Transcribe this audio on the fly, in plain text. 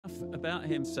about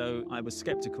him. So I was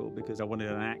skeptical because I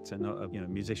wanted an actor, not a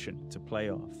musician, to play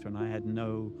off. And I had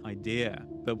no idea.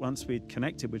 But once we'd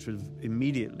connected, which was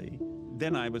immediately,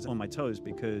 then I was on my toes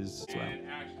because, well...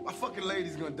 My fucking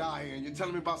lady's gonna die here and you're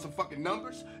telling me about some fucking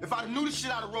numbers? If I knew this shit,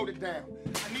 I'd have wrote it down.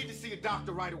 I need to see a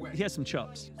doctor right away. He had some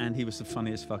chops, and he was the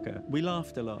funniest fucker. We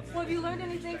laughed a lot. Well, have you learned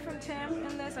anything from Tim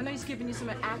in this? I know he's giving you some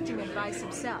acting advice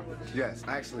himself. Yes,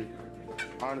 actually,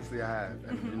 honestly, I have.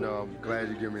 And, I'm glad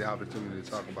you gave me the opportunity to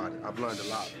talk about it. I've learned a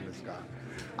lot from this guy.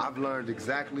 I've learned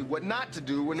exactly what not to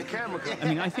do when the camera comes. I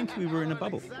mean, I think we were in a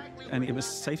bubble, and it was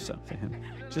a safe zone for him,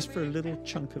 just for a little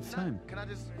chunk of time. Can I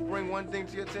just bring one thing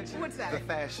to your attention? What's that? The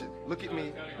fashion. Look at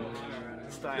me.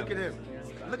 Look at him.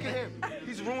 Look at him.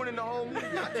 He's ruining the whole movie.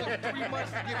 I took 3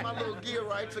 months to get my little gear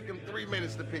right. It took him 3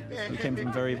 minutes to pick this. We came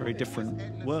from very, very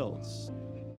different worlds.